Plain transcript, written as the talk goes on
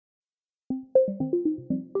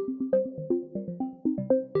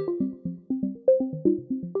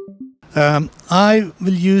I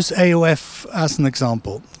will use AOF as an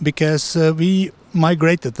example because we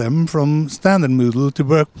migrated them from standard Moodle to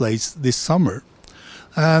Workplace this summer.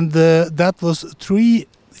 And that was 3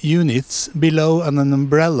 units below an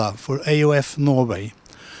umbrella for AOF Norway.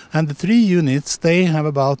 And the 3 units, they have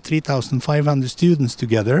about 3,500 students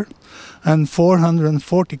together and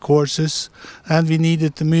 440 courses, and we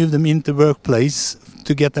needed to move them into Workplace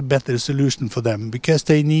to get a better solution for them because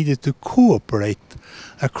they needed to cooperate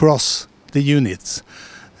across the units,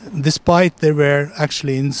 despite they were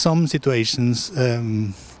actually in some situations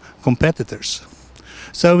competitors.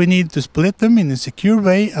 So we need to split them in a secure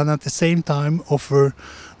way and at the same time offer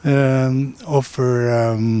a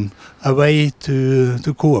way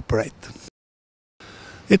to cooperate.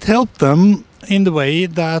 It helped them in the way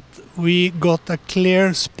that we got a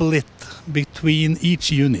clear split between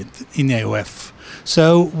each unit in AOF.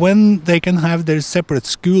 So when they can have their separate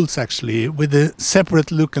schools actually with a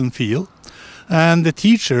separate look and feel, and the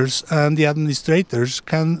teachers and the administrators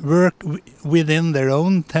can work within their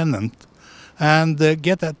own tenant and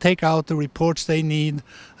take out the reports they need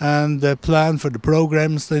and plan for the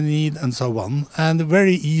programs they need and so on, and a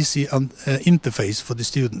very easy interface for the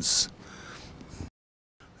students.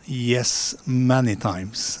 Yes, many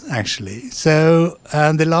times actually. So,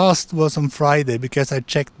 and the last was on Friday because I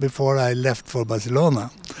checked before I left for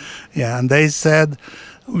Barcelona. Yeah, and they said,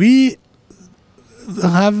 we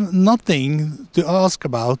have nothing to ask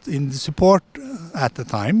about in the support at the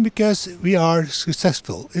time because we are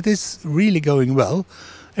successful. It is really going well.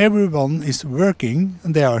 Everyone is working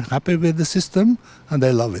and they are happy with the system and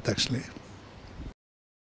they love it actually.